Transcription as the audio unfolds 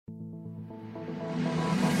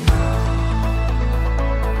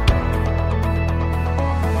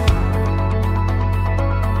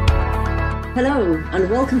Hello, and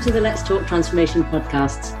welcome to the Let's Talk Transformation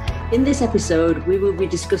podcast. In this episode, we will be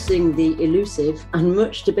discussing the elusive and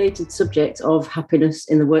much debated subject of happiness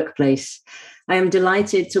in the workplace. I am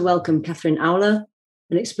delighted to welcome Catherine Auler,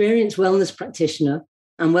 an experienced wellness practitioner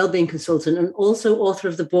and wellbeing consultant, and also author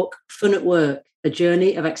of the book Fun at Work, A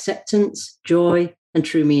Journey of Acceptance, Joy, and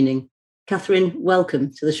True Meaning. Catherine,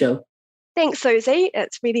 welcome to the show. Thanks, Susie.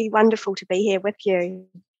 It's really wonderful to be here with you.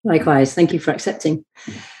 Likewise. Thank you for accepting.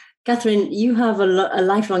 Catherine, you have a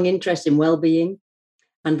lifelong interest in well-being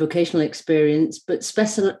and vocational experience, but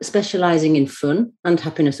specializing in fun and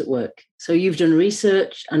happiness at work. So you've done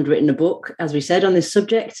research and written a book, as we said, on this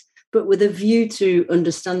subject, but with a view to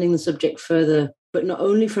understanding the subject further, but not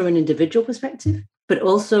only from an individual perspective, but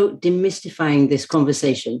also demystifying this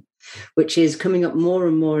conversation, which is coming up more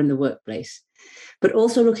and more in the workplace, but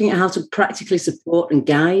also looking at how to practically support and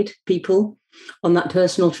guide people on that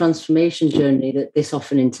personal transformation journey that this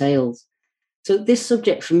often entails. So this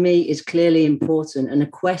subject for me is clearly important and a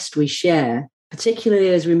quest we share, particularly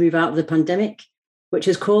as we move out of the pandemic, which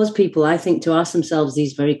has caused people, I think, to ask themselves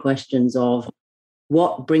these very questions of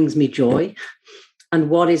what brings me joy and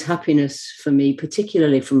what is happiness for me,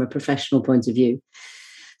 particularly from a professional point of view.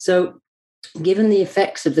 So given the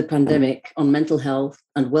effects of the pandemic on mental health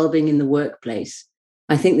and well-being in the workplace,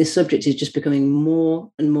 I think this subject is just becoming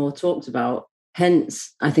more and more talked about.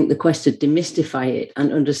 Hence, I think the quest to demystify it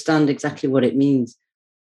and understand exactly what it means.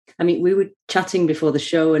 I mean, we were chatting before the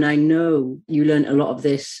show, and I know you learned a lot of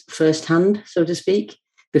this firsthand, so to speak,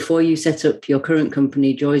 before you set up your current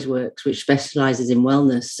company, JoysWorks, which specializes in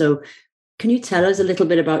wellness. So can you tell us a little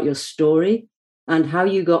bit about your story and how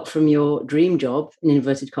you got from your dream job, in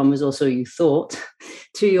inverted commas, or so you thought,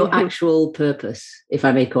 to your actual purpose, if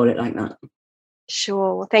I may call it like that?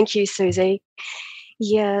 Sure. Thank you, Susie.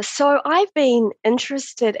 Yeah, so I've been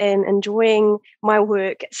interested in enjoying my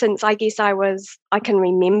work since I can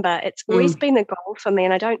remember. It's always been a goal for me,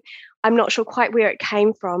 and I'm not sure quite where it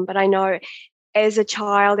came from, but I know as a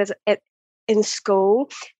child, in school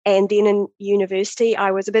and then in university,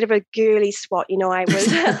 I was a bit of a girly swat.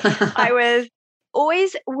 I was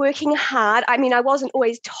always working hard. I mean, I wasn't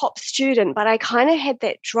always top student, but I kind of had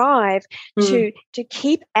that drive to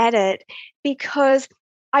keep at it because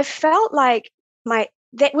I felt like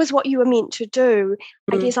that was what you were meant to do.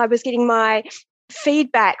 I guess I was getting my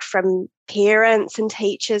feedback from parents and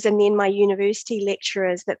teachers and then my university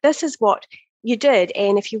lecturers that this is what you did.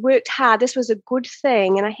 And if you worked hard, this was a good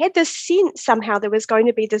thing. And I had this sense somehow there was going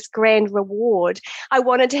to be this grand reward. I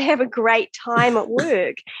wanted to have a great time at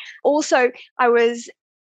work. Also, it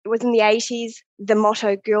was in the 80s, the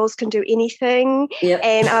motto, girls can do anything. Yep.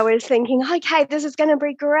 And I was thinking, okay, this is going to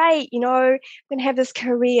be great. I'm going to have this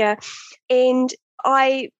career. And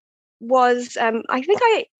I was, I think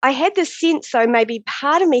I had this sense, though, maybe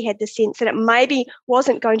part of me had the sense that it maybe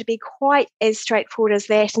wasn't going to be quite as straightforward as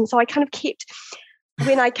that. And so I kind of kept,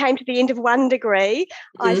 when I came to the end of one degree,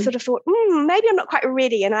 I sort of thought, maybe I'm not quite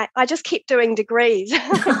ready. And I just kept doing degrees.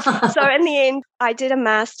 So in the end, I did a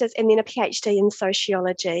master's and then a PhD in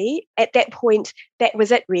sociology. At that point, that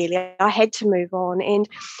was it, really. I had to move on. And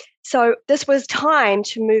so this was time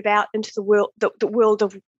to move out into the world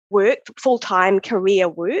of work, full-time career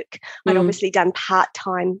work. I'd obviously done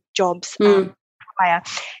part-time jobs prior.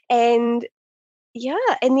 And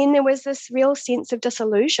then there was this real sense of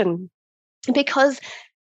disillusion because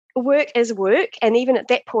work is work. And even at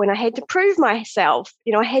that point, I had to prove myself.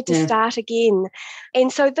 I had to start again.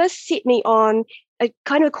 And so this set me on a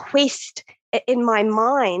kind of quest in my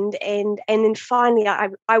mind. And then finally,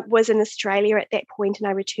 I was in Australia at that point, and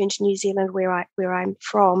I returned to New Zealand where I'm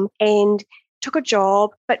from, and took a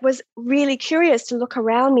job, but was really curious to look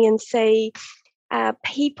around me and see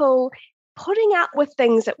people putting up with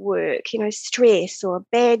things at work, stress or a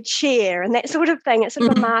bad chair and that sort of thing. It's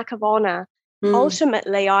sort of a mark of honour.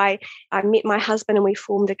 Ultimately, I met my husband and we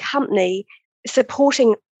formed a company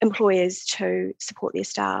supporting employers to support their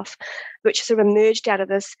staff, which sort of emerged out of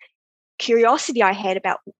this curiosity I had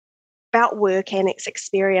about work and its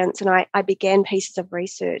experience, and I began pieces of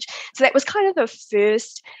research. So that was kind of the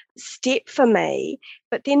first step for me.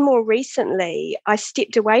 But then more recently, I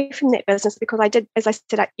stepped away from that business because I did, as I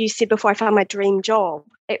said, you said before, I found my dream job.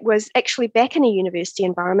 It was actually back in a university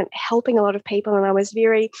environment, helping a lot of people, and it's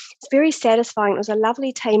very satisfying. It was a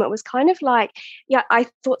lovely team. It was kind of like, I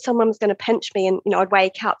thought someone was going to pinch me and, I'd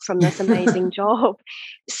wake up from this amazing job.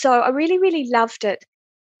 So I really, really loved it.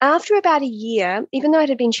 after about a year, even though it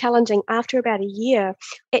had been challenging, after about a year,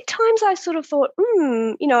 at times I sort of thought,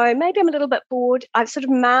 maybe I'm a little bit bored. I've sort of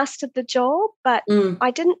mastered the job, but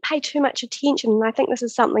I didn't pay too much attention. And I think this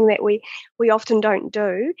is something that we often don't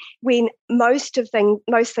do when most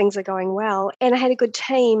things are going well. And I had a good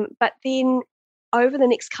team, but then over the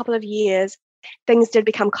next couple of years, things did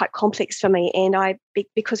become quite complex for me, and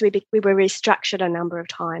because we were restructured a number of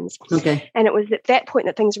times. Okay. And it was at that point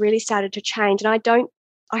that things really started to change. And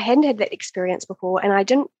I hadn't had that experience before, and I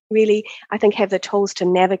didn't really, I think, have the tools to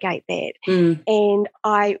navigate that. And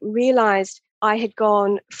I realised I had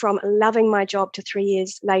gone from loving my job to 3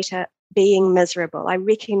 years later being miserable. I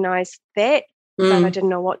recognised that, but I didn't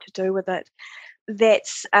know what to do with it. That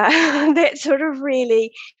sort of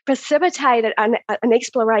really precipitated an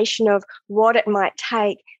exploration of what it might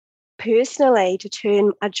take personally to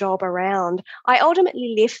turn a job around. I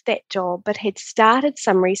ultimately left that job, but had started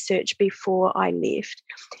some research before I left,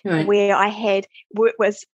 where I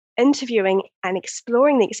was interviewing and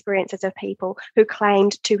exploring the experiences of people who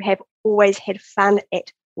claimed to have always had fun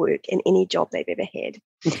at work in any job they've ever had.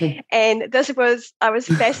 Okay. And I was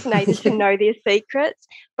fascinated to know their secrets,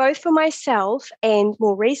 both for myself and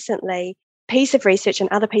more recently, piece of research and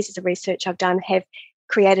other pieces of research I've done have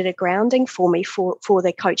created a grounding for me for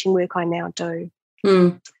the coaching work I now do.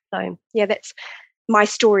 So yeah, that's my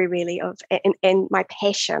story really and my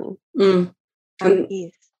passion. Yes.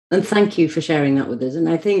 And thank you for sharing that with us. And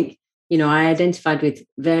I think, I identified with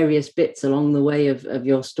various bits along the way of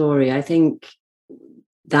your story. I think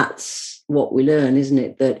that's what we learn, isn't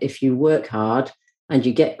it? That if you work hard and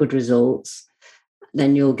you get good results,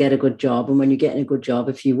 then you'll get a good job. And when you get in a good job,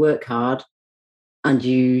 if you work hard and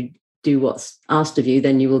you do what's asked of you,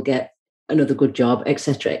 then you will get another good job,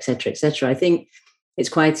 etc., etc., etc. I think it's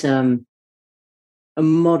quite a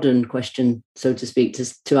modern question, so to speak,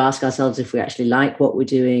 to ask ourselves if we actually like what we're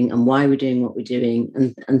doing and why we're doing what we're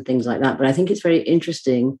doing and things like that. But I think it's very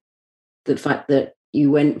interesting the fact that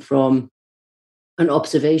you went from an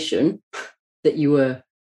observation that you were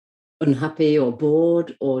unhappy or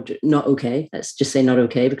bored or not okay. Let's just say not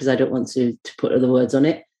okay, because I don't want to put other words on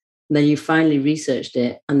it. And then you finally researched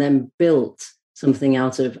it and then built something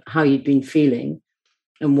out of how you'd been feeling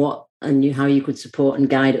and how you could support and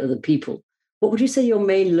guide other people. What would you say your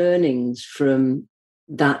main learnings from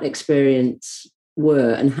that experience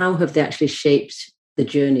were, and how have they actually shaped the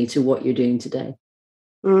journey to what you're doing today?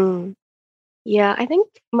 Yeah, I think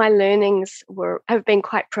my learnings have been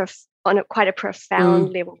on quite a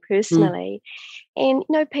profound level personally. And,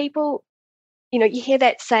 people, you hear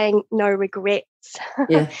that saying, no regrets.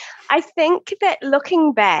 Yeah. I think that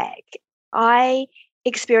looking back, I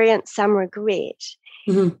experienced some regret.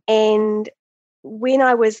 And when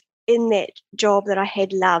I was in that job that I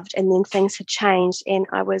had loved, and then things had changed and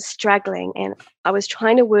I was struggling, and I was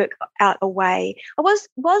trying to work out a way. I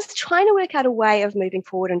was trying to work out a way of moving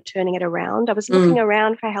forward and turning it around. I was looking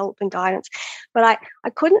around for help and guidance, but I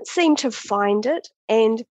couldn't seem to find it.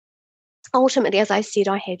 And ultimately, as I said,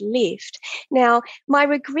 I had left. Now, my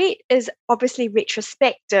regret is obviously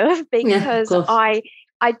retrospective because I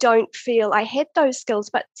don't feel I had those skills,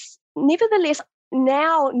 but nevertheless,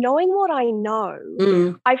 now knowing what I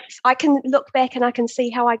know, I can look back and I can see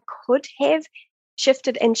how I could have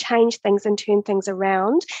shifted and changed things and turned things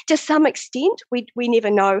around. To some extent, we never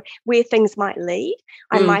know where things might lead.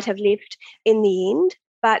 I might have left in the end,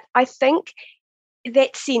 but I think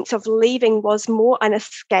that sense of leaving was more an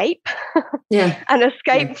escape, an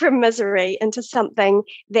escape from misery into something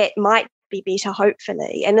that might be better,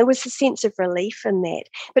 hopefully. And there was a sense of relief in that.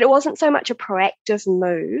 But it wasn't so much a proactive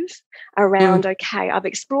move around, okay, I've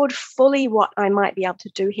explored fully what I might be able to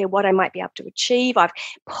do here, what I might be able to achieve. I've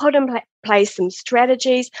put in place some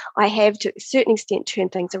strategies. I have, to a certain extent,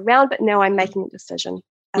 turned things around, but now I'm making a decision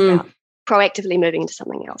about proactively moving into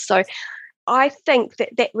something else. So I think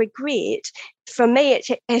that regret, for me, it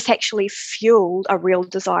has actually fueled a real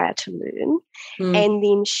desire to learn and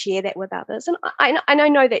then share that with others. And I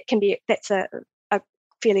know that's a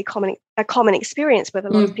fairly common experience with a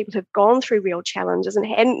lot of people who've gone through real challenges and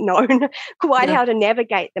hadn't known quite how to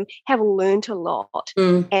navigate them, have learned a lot,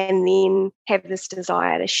 and then have this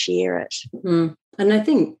desire to share it. And I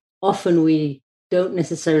think often we don't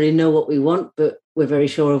necessarily know what we want, but we're very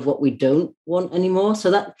sure of what we don't want anymore.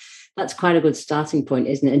 So that's quite a good starting point,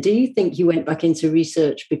 isn't it? And do you think you went back into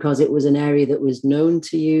research because it was an area that was known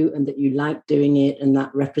to you and that you liked doing it and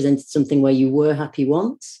that represented something where you were happy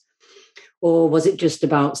once? Or was it just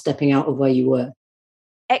about stepping out of where you were?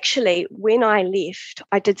 Actually, when I left,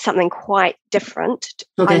 I did something quite different.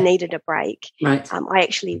 I needed a break. Right. I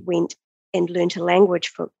actually went and learned a language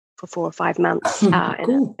for for 4 or 5 months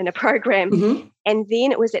Cool. in a program. Mm-hmm. And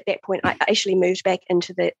then it was at that point I actually moved back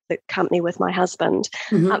into the company with my husband.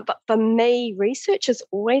 Mm-hmm. But for me, research has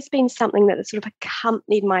always been something that has sort of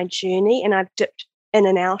accompanied my journey, and I've dipped in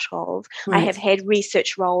and out of. Right. I have had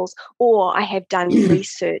research roles, or I have done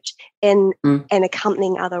research in and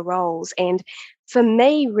accompanying other roles. And for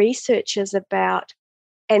me, research is about,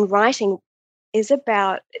 and writing is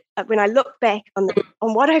about, when I look back on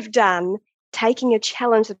what I've done, taking a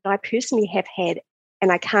challenge that I personally have had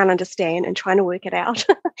and I can't understand and trying to work it out.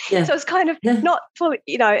 Yeah. So it's kind of not for,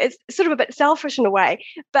 it's sort of a bit selfish in a way,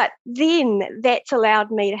 but then that's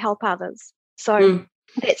allowed me to help others. So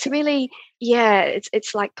that's really,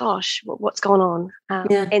 it's like, gosh, what's gone on?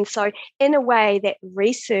 And so in a way, that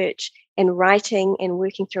research and writing and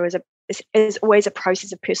working through is always a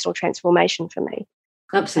process of personal transformation for me.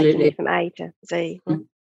 Absolutely. From A to Z.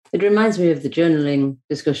 It reminds me of the journaling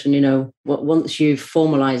discussion, once you've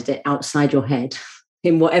formalized it outside your head,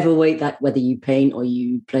 in whatever way, that whether you paint or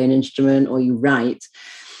you play an instrument or you write,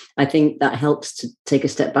 I think that helps to take a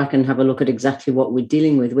step back and have a look at exactly what we're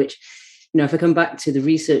dealing with, which, if I come back to the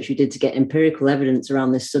research you did to get empirical evidence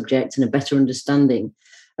around this subject and a better understanding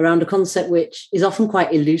around a concept which is often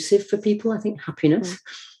quite elusive for people, I think happiness,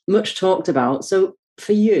 much talked about. So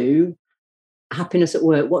for you, happiness at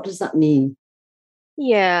work, what does that mean?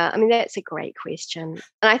 Yeah, I mean, that's a great question.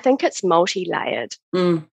 And I think it's multi-layered.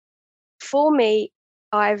 For me,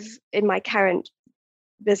 in my current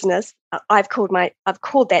business, I've called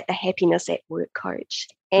that the happiness at work coach.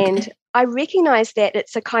 And I recognize that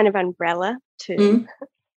it's a kind of umbrella term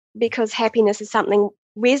because happiness is something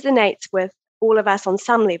resonates with all of us on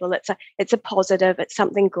some level. It's a positive, it's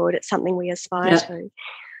something good, it's something we aspire to.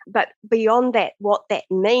 But beyond that, what that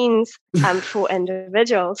means for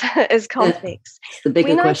individuals is complex. The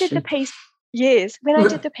bigger question. I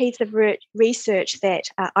did the piece of research that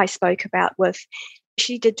I spoke about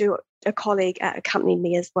she did do a colleague accompanied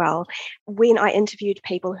me as well. When I interviewed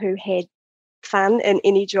people who had fun in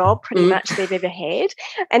any job pretty much they've ever had,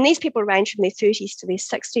 and these people range from their 30s to their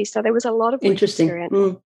 60s, so there was a lot of interesting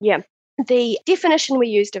experience. The definition we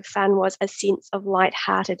used of fun was a sense of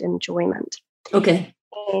light-hearted enjoyment.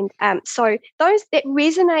 And so that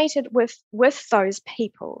resonated with those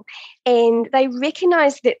people, and they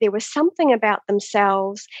recognised that there was something about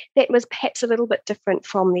themselves that was perhaps a little bit different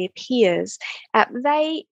from their peers.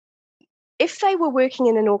 If they were working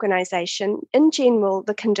in an organisation, in general,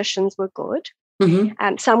 the conditions were good.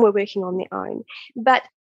 Some were working on their own, but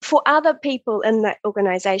for other people in that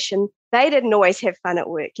organisation, they didn't always have fun at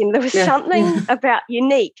work. And there was something about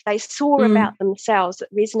unique they saw about themselves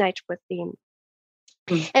that resonated with them.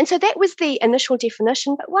 And so that was the initial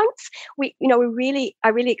definition. But once I really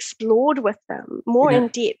explored with them more in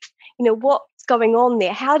depth, what's going on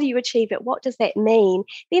there? How do you achieve it? What does that mean?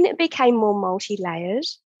 Then it became more multi-layered.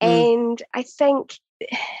 And I think,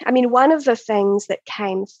 one of the things that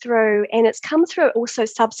came through, and it's come through also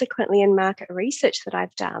subsequently in market research that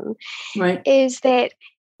I've done, is that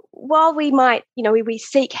while we might, we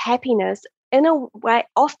seek happiness, in a way,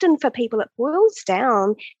 often for people, it boils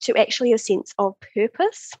down to actually a sense of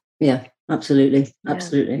purpose. Yeah, absolutely.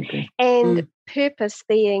 Absolutely. And purpose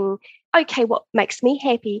being, okay, what makes me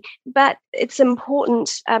happy? But it's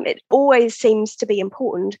important, it always seems to be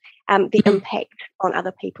important, the impact on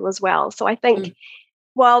other people as well. So I think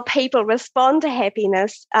while people respond to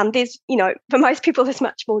happiness, there's, for most people, there's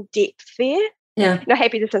much more depth there. Yeah.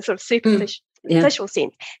 Happiness in sort of superficial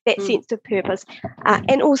sense, that sense of purpose,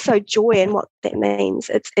 and also joy and what that means.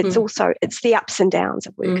 It's also the ups and downs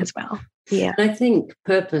of work as well. Yeah. And I think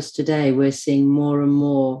purpose today, we're seeing more and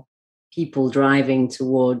more people driving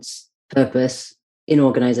towards purpose in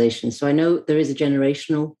organizations. So I know there is a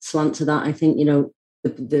generational slant to that. I think,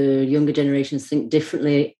 the younger generations think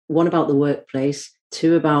differently, one about the workplace,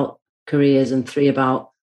 two about careers, and three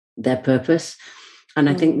about their purpose. And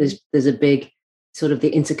I think there's a big sort of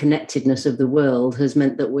the interconnectedness of the world has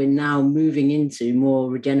meant that we're now moving into more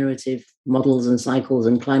regenerative models and cycles,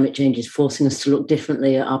 and climate change is forcing us to look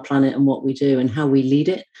differently at our planet and what we do and how we lead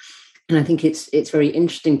it. And I think it's very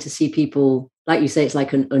interesting to see people, like you say, it's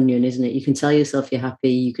like an onion, isn't it? You can tell yourself you're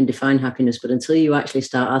happy, you can define happiness, but until you actually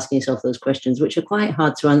start asking yourself those questions, which are quite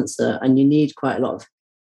hard to answer, and you need quite a lot of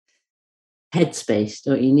headspace,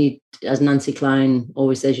 don't you? Need, as Nancy Klein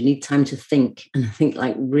always says, you need time to think, and I think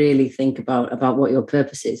really think about what your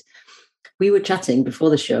purpose is. We were chatting before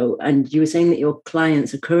the show, and you were saying that your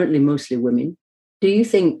clients are currently mostly women. Do you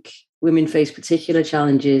think women face particular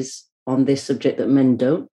challenges on this subject that men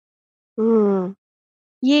don't?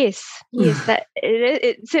 Yes, that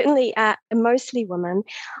it certainly mostly women.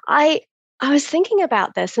 I was thinking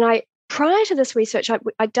about this, and prior to this research,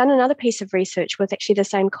 I'd done another piece of research with actually the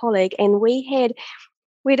same colleague, and we'd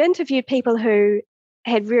interviewed people who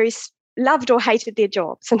had very loved or hated their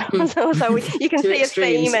jobs. And so you can see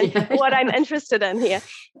extremes, a theme and what I'm interested in here.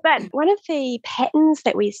 But one of the patterns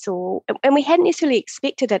that we saw, and we hadn't necessarily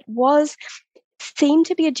expected it, seemed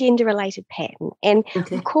to be a gender-related pattern. And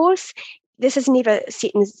of course, this is never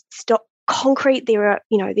set in concrete. There are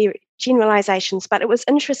generalizations, but it was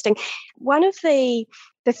interesting. One of the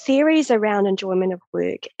theories around enjoyment of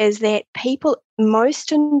work is that people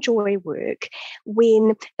most enjoy work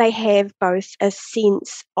when they have both a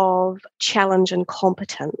sense of challenge and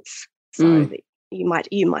competence. So you might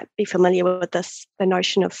be familiar with this, the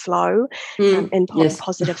notion of flow in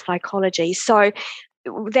positive psychology. So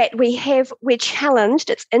that we're challenged,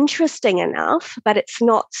 it's interesting enough, but it's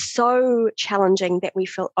not so challenging that we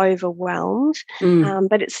feel overwhelmed.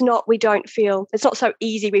 But it's not so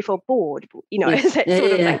easy we feel bored, that sort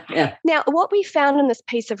of thing. Yeah. Now, what we found in this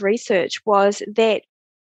piece of research was that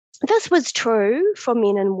this was true for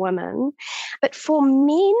men and women, but for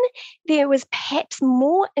men, there was perhaps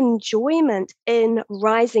more enjoyment in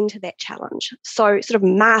rising to that challenge, so sort of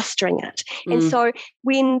mastering it. And so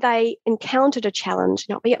when they encountered a challenge,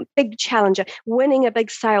 be a big challenger, winning a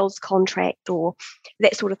big sales contract or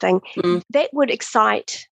that sort of thing, that would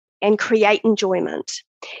excite and create enjoyment.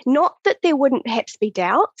 Not that there wouldn't perhaps be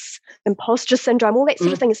doubts, imposter syndrome, all that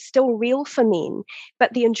sort of thing is still real for men,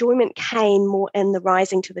 but the enjoyment came more in the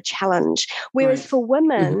rising to the challenge. Whereas for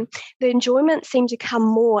women, the enjoyment seemed to come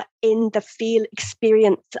more in the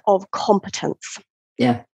experience of competence.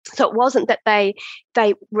 Yeah. So it wasn't that they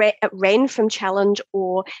ran from challenge,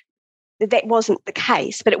 or that wasn't the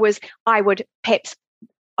case, but it was I would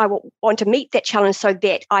want to meet that challenge so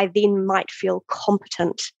that I then might feel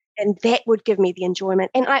competent. And that would give me the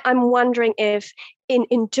enjoyment. And I'm wondering if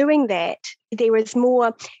in doing that, there is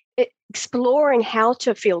more exploring how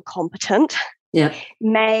to feel competent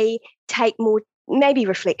may take more, maybe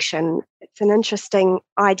reflection. It's an interesting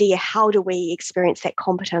idea. How do we experience that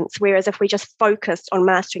competence? Whereas if we just focused on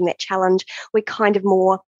mastering that challenge, we're kind of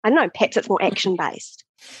more, I don't know, perhaps it's more action-based.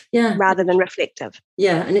 Rather than reflective.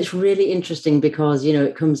 Yeah, and it's really interesting because,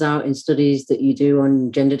 it comes out in studies that you do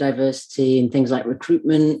on gender diversity and things like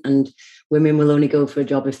recruitment, and women will only go for a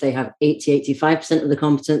job if they have 85% of the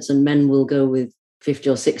competence, and men will go with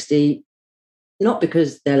 50 or 60, not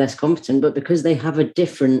because they're less competent, but because they have a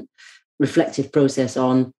different reflective process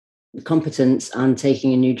on competence and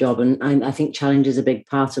taking a new job. And I think challenge is a big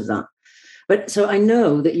part of that. But so I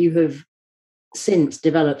know that you have since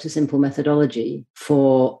developed a simple methodology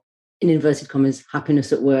for, in inverted commas,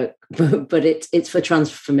 happiness at work, but it's for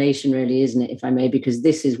transformation, really, isn't it, if I may, because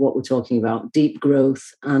this is what we're talking about, deep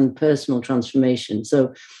growth and personal transformation.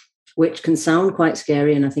 So, which can sound quite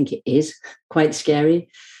scary, and I think it is quite scary.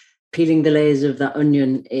 Peeling the layers of that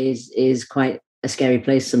onion is quite a scary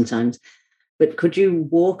place sometimes. But could you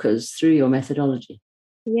walk us through your methodology?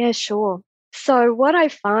 Yeah, sure. So what I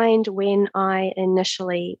find when I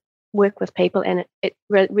initially work with people, and it's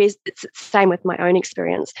the same with my own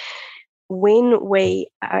experience, when we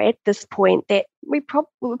are at this point that we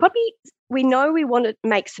know we want to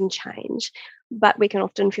make some change, but we can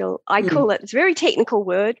often feel, I call it, it's a very technical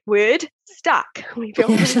word, stuck. We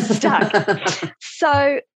feel stuck.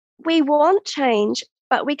 So we want change,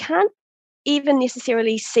 but we can't even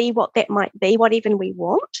necessarily see what that might be, what even we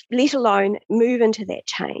want, let alone move into that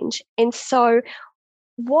change. And so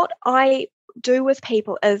what I do with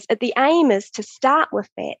people is, the aim is to start with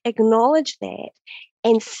that, acknowledge that,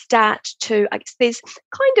 and start to, I guess there's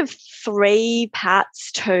kind of three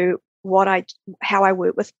parts to how I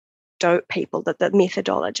work with people, the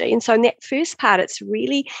methodology. And so in that first part, it's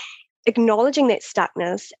really acknowledging that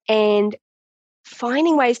stuckness and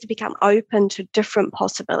finding ways to become open to different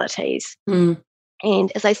possibilities.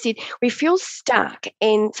 And as I said, we feel stuck.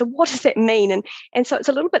 And so what does that mean? And so it's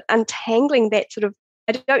a little bit untangling that sort of,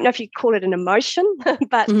 I don't know if you call it an emotion,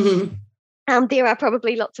 but there are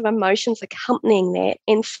probably lots of emotions accompanying that.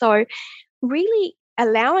 And so really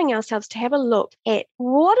allowing ourselves to have a look at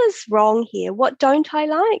what is wrong here, what don't I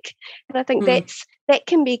like? And I think that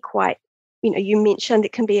can be quite, you mentioned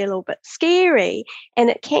it can be a little bit scary, and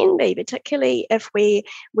it can be, particularly if we're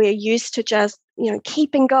used to just,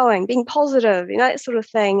 keeping going, being positive, that sort of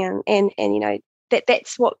thing. And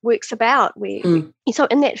that's what work's about. So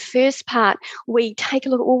in that first part, we take a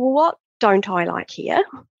look at, well, what don't I like here?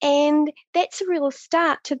 And that's a real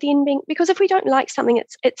start to then being, because if we don't like something,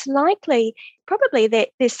 it's likely, probably, that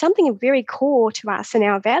there's something very core to us and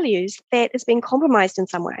our values that has been compromised in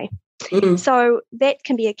some way. Mm. So that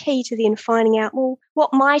can be a key to then finding out, well,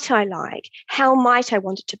 what might I like? How might I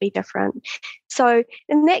want it to be different? So,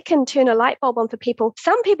 and that can turn a light bulb on for people,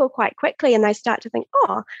 some people quite quickly, and they start to think,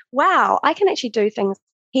 oh, wow, I can actually do things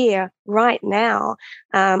here right now.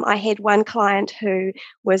 I had one client who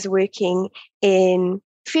was working in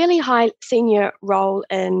fairly high senior role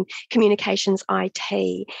in communications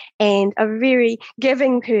IT and a very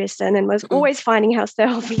giving person, and was always finding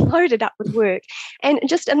herself loaded up with work. And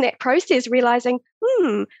just in that process, realizing,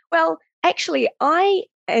 well, actually, I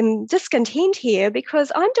am discontent here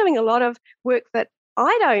because I'm doing a lot of work that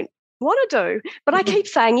I don't want to do, but I keep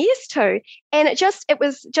saying yes to. And it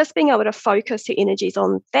was just being able to focus her energies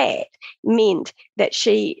on that meant that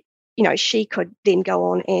she could then go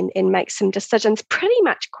on and make some decisions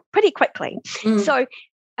pretty quickly. So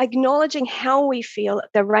acknowledging how we feel,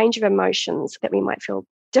 the range of emotions that we might feel,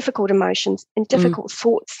 difficult emotions and difficult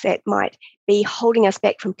thoughts that might be holding us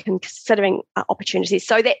back from considering opportunities.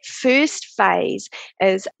 So that first phase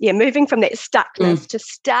is moving from that stuckness to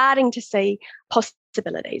starting to see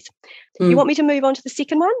possibilities. You want me to move on to the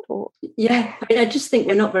second one? Or? Yeah, I just think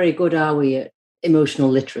we're not very good, are we, at emotional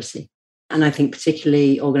literacy? And I think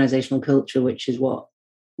particularly organizational culture, which is what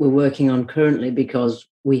we're working on currently, because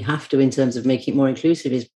we have to, in terms of making it more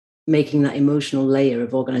inclusive, is making that emotional layer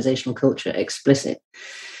of organizational culture explicit.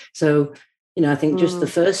 So, I think just the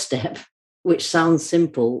first step, which sounds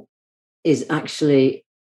simple, is actually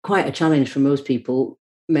quite a challenge for most people,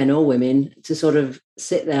 men or women, to sort of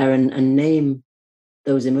sit there and name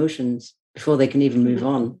those emotions before they can even move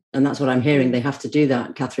on. And that's what I'm hearing. They have to do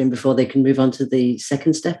that, Catherine, before they can move on to the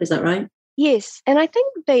second step. Is that right? Yes. And I think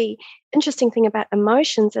the interesting thing about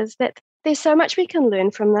emotions is that there's so much we can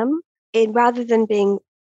learn from them, and rather than being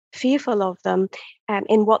fearful of them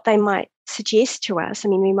and what they might suggest to us. I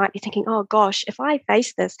mean, we might be thinking, oh gosh, if I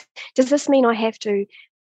face this, does this mean I have to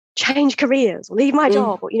change careers or leave my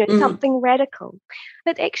job or, something radical?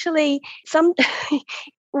 But actually,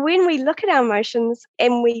 when we look at our emotions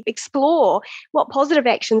and we explore what positive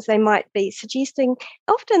actions they might be suggesting,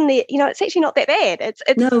 often it's actually not that bad.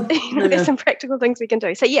 There's some practical things we can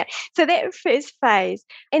do. So so that first phase.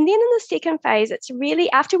 And then in the second phase, it's really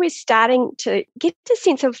after we're starting to get a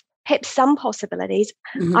sense of perhaps some possibilities,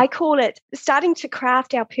 I call it starting to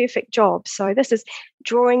craft our perfect job. So this is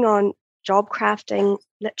drawing on job crafting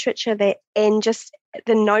literature and just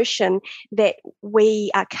the notion that we're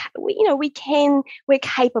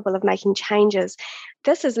capable of making changes.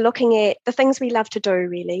 This is looking at the things we love to do,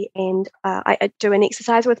 really. And I do an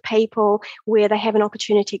exercise with people where they have an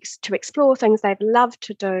opportunity to explore things they've loved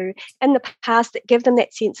to do in the past that give them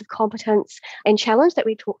that sense of competence and challenge that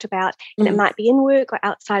we talked about. And it might be in work or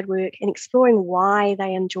outside work, and exploring why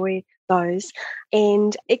they enjoy those.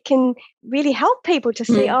 And it can really help people to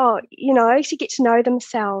see, actually get to know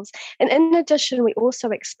themselves. And in addition, we also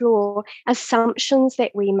explore assumptions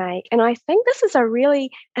that we make. And I think this is a really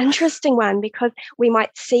interesting one, because we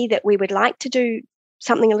might see that we would like to do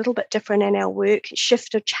something a little bit different in our work,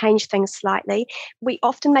 shift or change things slightly. We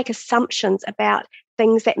often make assumptions about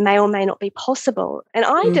things that may or may not be possible. And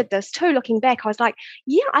I did this too, looking back. I was like,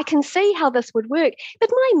 I can see how this would work, but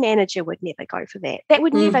my manager would never go for that. That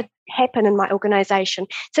would never happen in my organization.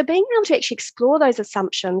 So being able to actually explore those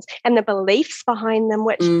assumptions and the beliefs behind them,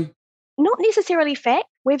 which not necessarily fact.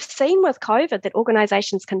 We've seen with COVID that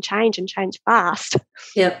organizations can change and change fast.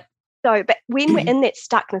 Yep. So, but when we're in that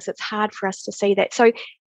stuckness, it's hard for us to see that. So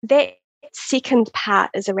that second part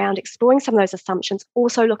is around exploring some of those assumptions,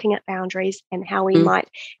 also looking at boundaries and how we might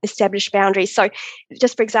establish boundaries. So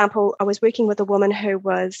just for example, I was working with a woman who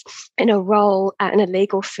was in a role in a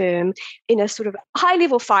legal firm in a sort of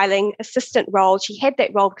high-level filing assistant role. She had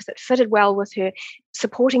that role because it fitted well with her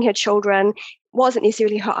supporting her children. Wasn't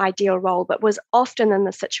necessarily her ideal role, but was often in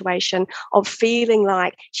the situation of feeling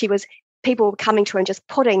like people were coming to her and just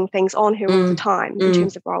putting things on her all the time in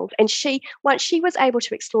terms of roles. And once she was able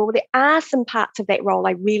to explore, well, there are some parts of that role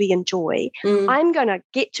I really enjoy. I'm going to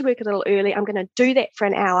get to work a little early. I'm going to do that for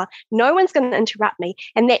an hour. No one's going to interrupt me.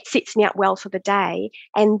 And that sets me up well for the day.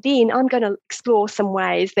 And then I'm going to explore some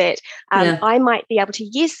ways that I might be able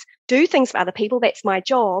to, do things for other people. That's my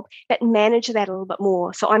job, but manage that a little bit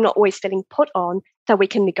more. So I'm not always feeling put on, so we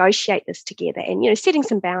can negotiate this together and, setting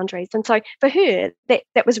some boundaries. And so for her,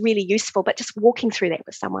 that was really useful, but just walking through that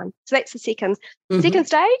with someone. So that's the second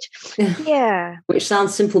stage. Yeah. Which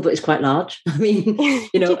sounds simple, but it's quite large. I mean,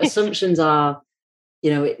 assumptions are,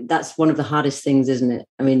 that's one of the hardest things, isn't it?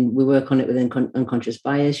 I mean, we work on it with unconscious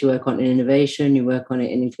bias, you work on it in innovation, you work on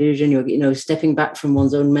it in inclusion, stepping back from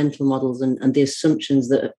one's own mental models and the assumptions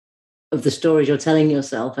of the stories you're telling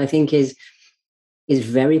yourself, I think is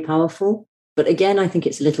very powerful. But again, I think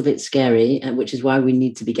it's a little bit scary, which is why we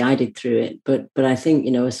need to be guided through it. But I think,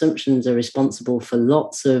 assumptions are responsible for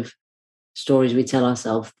lots of stories we tell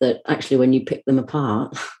ourselves that actually when you pick them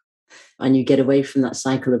apart and you get away from that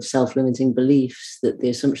cycle of self-limiting beliefs that the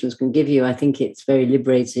assumptions can give you, I think it's very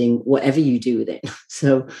liberating, whatever you do with it.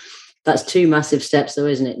 So that's two massive steps though,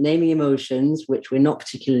 isn't it? Naming emotions, which we're not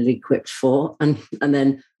particularly equipped for, and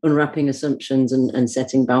then unwrapping assumptions and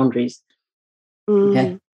setting boundaries.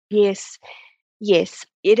 Okay. Yes,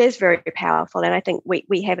 it is very powerful. And I think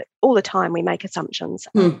we have it all the time. We make assumptions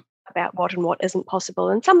about what and what isn't possible.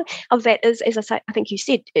 And some of that is, as I say, I think you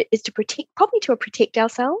said, is to protect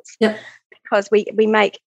ourselves. Yep. Because we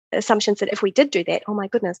make assumptions that if we did do that, oh my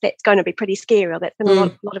goodness, that's going to be pretty scary, or that's been a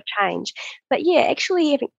lot of change. But yeah,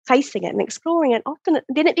 actually facing it and exploring it, often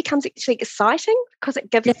then it becomes actually exciting because it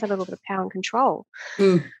gives us a little bit of power and control.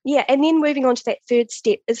 Yeah, and then moving on to that third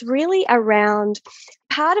step is really around,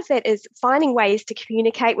 part of that is finding ways to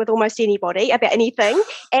communicate with almost anybody about anything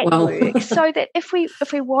at work, so that if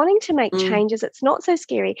we're wanting to make changes, it's not so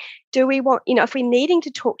scary. Do we want, if we're needing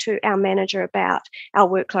to talk to our manager about our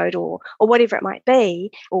workload or whatever it might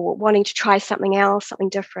be, or wanting to try something else, something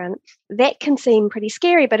different, that can seem pretty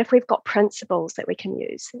scary. But if we've got principles that we can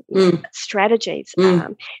use, strategies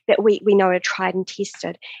that we know are tried and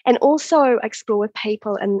tested, and also explore with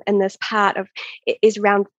people in this part of is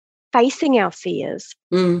around facing our fears.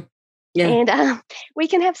 And we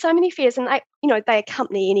can have so many fears, and they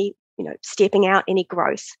accompany any stepping out, any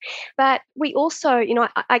growth. But we also,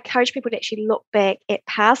 I encourage people to actually look back at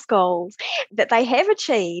past goals that they have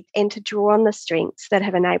achieved and to draw on the strengths that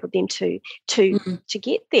have enabled them to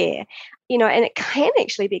get there. And it can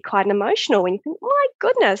actually be quite emotional when you think, my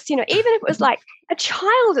goodness, even if it was like a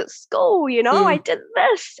child at school, I did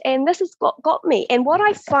this and this is what got me. And what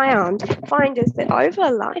I find is that over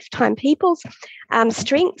a lifetime, people's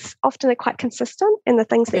strengths often are quite consistent in the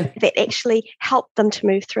things that actually help them to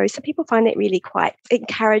move through. So people find that really quite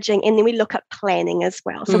encouraging. And then we look at planning as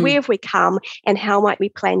well. So where have we come and how might we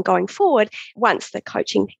plan going forward once the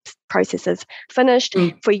coaching process is finished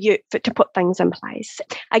for you to put things in place.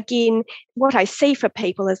 Again, what I see for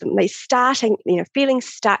people is they starting, feeling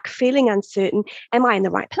stuck, feeling uncertain. Am I in the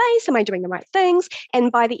right place? Am I doing the right things? And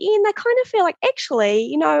by the end, they kind of feel like,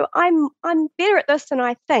 actually, I'm better at this than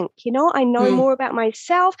I think. I know more about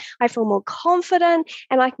myself. I feel more confident,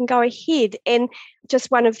 and I can go ahead. And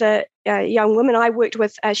just one of the young women I worked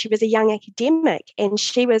with, she was a young academic, and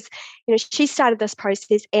she was, she started this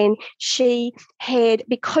process, and she had,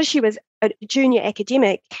 because she was a junior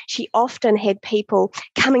academic, she often had people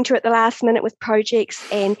coming to her at the last minute with projects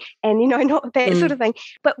and not that sort of thing.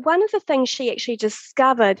 But one of the things she actually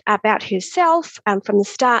discovered about herself from the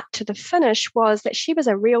start to the finish was that she was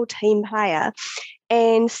a real team player.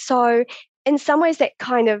 And so in some ways that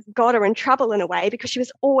kind of got her in trouble in a way, because she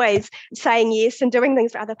was always saying yes and doing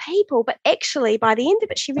things for other people. But actually by the end of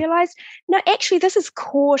it, she realized, no, actually this is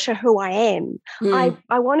core to who I am.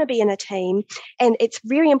 I want to be in a team, and it's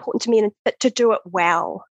very important to me to do it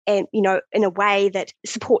well and, in a way that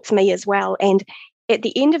supports me as well. And at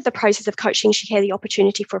the end of the process of coaching, she had the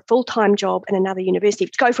opportunity for a full-time job in another university,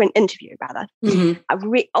 to go for an interview rather.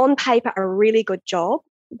 On paper, a really good job.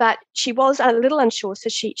 But she was a little unsure, so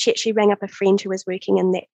she actually rang up a friend who was working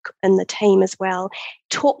in the team as well,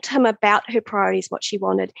 talked to him about her priorities, what she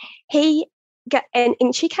wanted.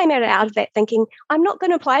 And she came out of that thinking, I'm not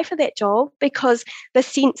going to apply for that job because the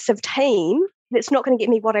sense of team, it's not going to get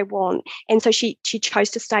me what I want. And so she chose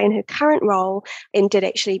to stay in her current role and did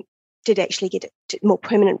actually get a more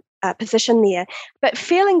permanent position there, but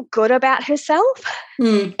feeling good about herself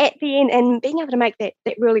at the end, and being able to make that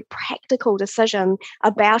really practical decision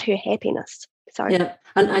about her happiness. So yeah,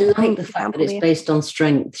 and I like the fact that it's based on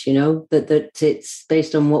strengths, that it's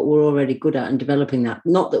based on what we're already good at and developing that.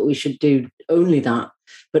 Not that we should do only that,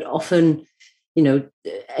 but often,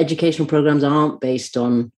 educational programs aren't based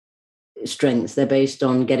on strengths. They're based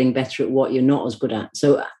on getting better at what you're not as good at.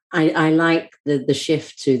 So I like the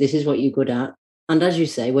shift to, this is what you're good at. And as you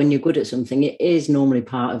say, when you're good at something, it is normally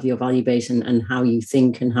part of your value base and how you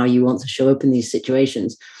think and how you want to show up in these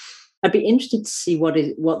situations. I'd be interested to see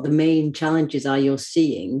what the main challenges are you're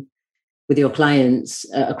seeing with your clients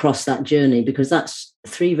across that journey, because that's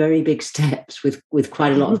 3 very big steps with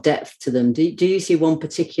quite a lot of depth to them. Do you see one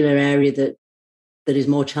particular area that is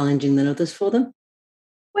more challenging than others for them?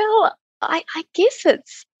 Well, I guess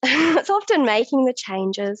it's often making the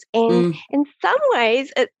changes, and in some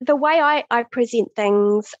ways, the way I present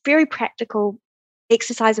things, very practical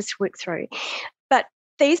exercises to work through. But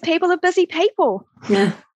these people are busy people.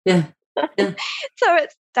 Yeah. So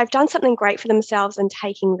they've done something great for themselves and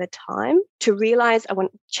taking the time to realize I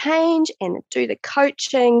want to change and do the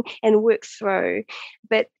coaching and work through.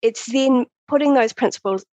 But it's then putting those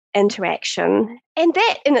principles into action. And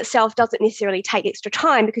that in itself doesn't necessarily take extra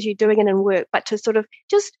time because you're doing it in work, but to sort of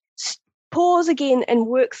just pause again and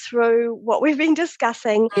work through what we've been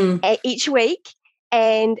discussing each week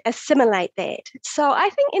and assimilate that. So I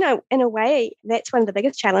think, in a way, that's one of the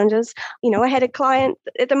biggest challenges. I had a client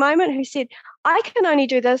at the moment who said, I can only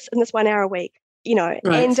do this in this 1 hour a week, right.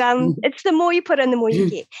 And it's the more you put in, the more you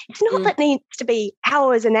get. It's not that it needs to be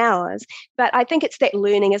hours and hours, but I think it's that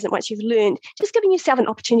learning, isn't it? Once you've learned, just giving yourself an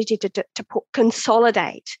opportunity to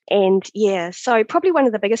consolidate. And so probably one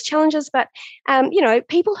of the biggest challenges, but,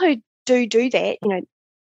 people who do that,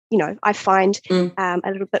 I find a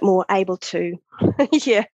little bit more able to,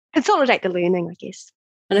 consolidate the learning, I guess.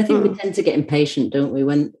 And I think we tend to get impatient, don't we?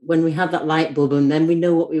 When we have that light bulb and then we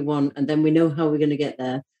know what we want and then we know how we're going to get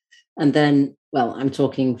there. And then, well, I'm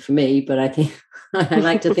talking for me, but I think I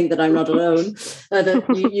like to think that I'm not alone,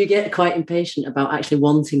 that you get quite impatient about actually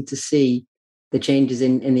wanting to see the changes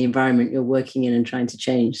in the environment you're working in and trying to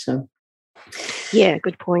change. So, yeah,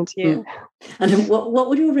 good point. Yeah. And what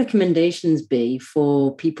would your recommendations be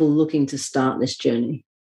for people looking to start this journey?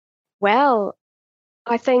 Well,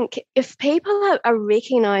 I think if people are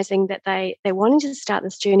recognizing that they're wanting to start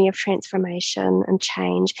this journey of transformation and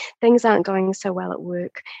change, things aren't going so well at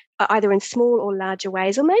work, either in small or larger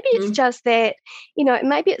ways, or maybe it's just that,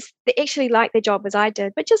 maybe it's they actually like their job as I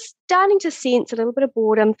did, but just starting to sense a little bit of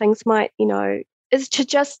boredom, things might, is to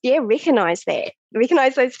just, recognize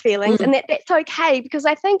those feelings and that's okay, because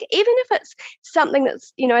I think even if it's something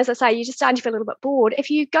that's, as I say, you're just starting to feel a little bit bored, if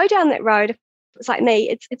you go down that road, it's like me,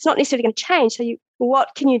 it's not necessarily going to change. So what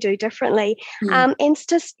can you do differently? And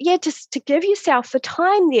just to give yourself the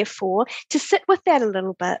time, therefore, to sit with that a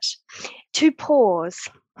little bit, to pause.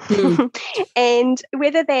 And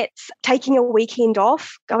whether that's taking a weekend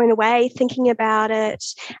off, going away, thinking about it,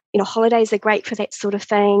 holidays are great for that sort of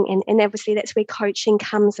thing. And obviously that's where coaching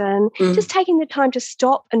comes in. Just taking the time to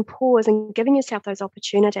stop and pause and giving yourself those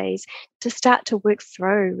opportunities to start to work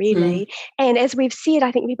through, really. And as we've said,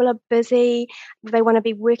 I think people are busy, they want to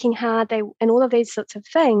be working hard, and all of these sorts of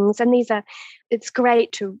things. And it's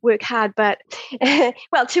great to work hard, but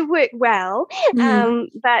to work well.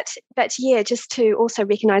 But just to also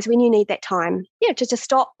recognise when you need that time, to just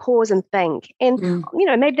stop, pause, and think, and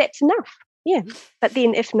maybe that's enough. Yeah, but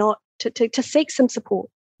then if not, to seek some support.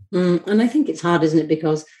 And I think it's hard, isn't it?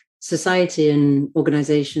 Because society and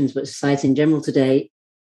organisations, but society in general today,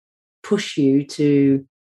 push you to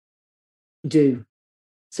do.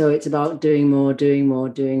 So it's about doing more, doing more,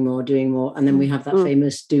 doing more, doing more. And then we have that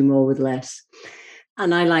famous do more with less.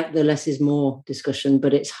 And I like the less is more discussion,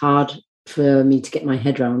 but it's hard for me to get my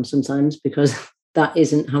head around sometimes because that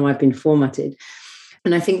isn't how I've been formatted.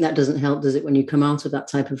 And I think that doesn't help, does it, when you come out of that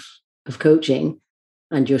type of coaching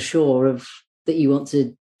and you're sure of that you want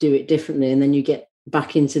to do it differently, and then you get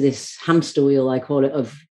back into this hamster wheel, I call it,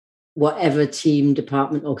 of whatever team,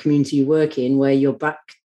 department or community you work in, where you're back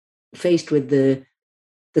faced with the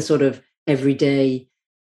sort of everyday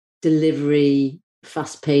delivery,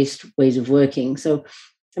 fast-paced ways of working. So,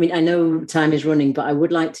 I mean, I know time is running, but I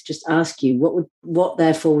would like to just ask you, what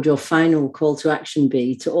therefore would your final call to action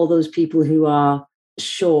be to all those people who are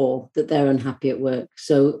sure that they're unhappy at work,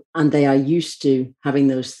 and they are used to having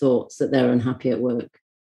those thoughts that they're unhappy at work?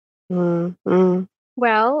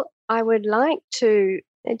 Well, I would like to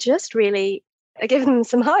just really give them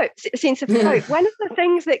some hope, a sense of hope. One of the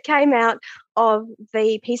things that came out of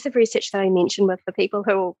the piece of research that I mentioned with the people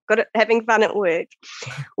who are good at having fun at work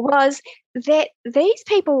was that these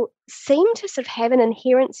people seem to sort of have an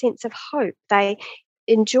inherent sense of hope.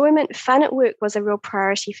 Enjoyment, fun at work was a real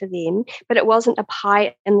priority for them, but it wasn't a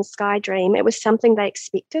pie in the sky dream. It was something they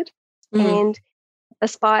expected and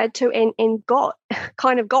aspired to and got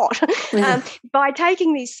by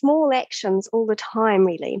taking these small actions all the time,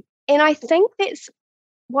 really. And I think that's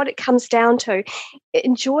what it comes down to.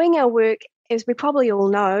 Enjoying our work, as we probably all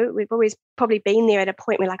know, we've always probably been there at a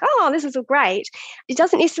point where we're like, oh, this is all great. It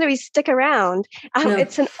doesn't necessarily stick around. No.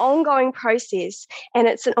 It's an ongoing process. And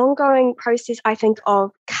it's an ongoing process, I think,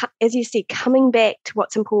 of, as you said, coming back to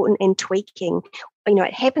what's important and tweaking.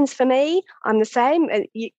 It happens for me. I'm the same as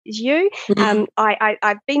you.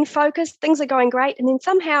 I've been focused. Things are going great. And then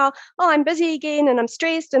somehow, I'm busy again and I'm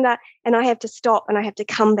stressed and I have to stop and I have to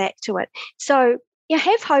come back to it. So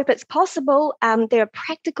have hope. It's possible. There are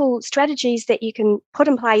practical strategies that you can put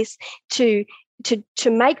in place to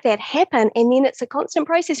make that happen. And then it's a constant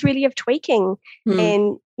process really of tweaking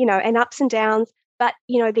and, and ups and downs. But,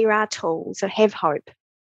 there are tools. So have hope.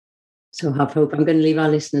 So have hope. I'm going to leave our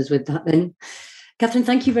listeners with that then. Catherine,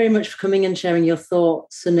 thank you very much for coming and sharing your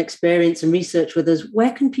thoughts and experience and research with us.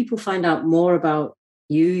 Where can people find out more about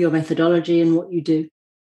you, your methodology, and what you do?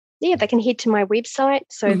 Yeah, they can head to my website.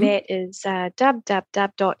 So that is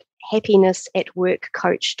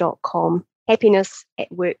www.happinessatworkcoach.com.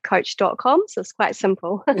 Happinessatworkcoach.com. So it's quite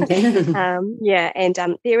simple. And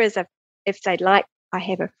there is if they'd like, I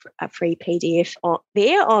have a free PDF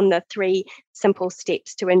on the 3 simple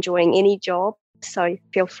steps to enjoying any job. So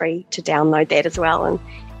feel free to download that as well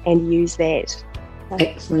and use that.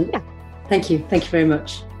 Excellent. Yeah. Thank you. Thank you very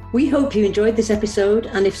much. We hope you enjoyed this episode.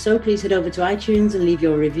 And if so, please head over to iTunes and leave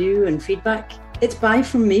your review and feedback. It's bye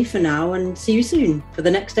from me for now, and see you soon for the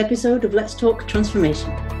next episode of Let's Talk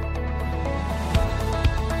Transformation.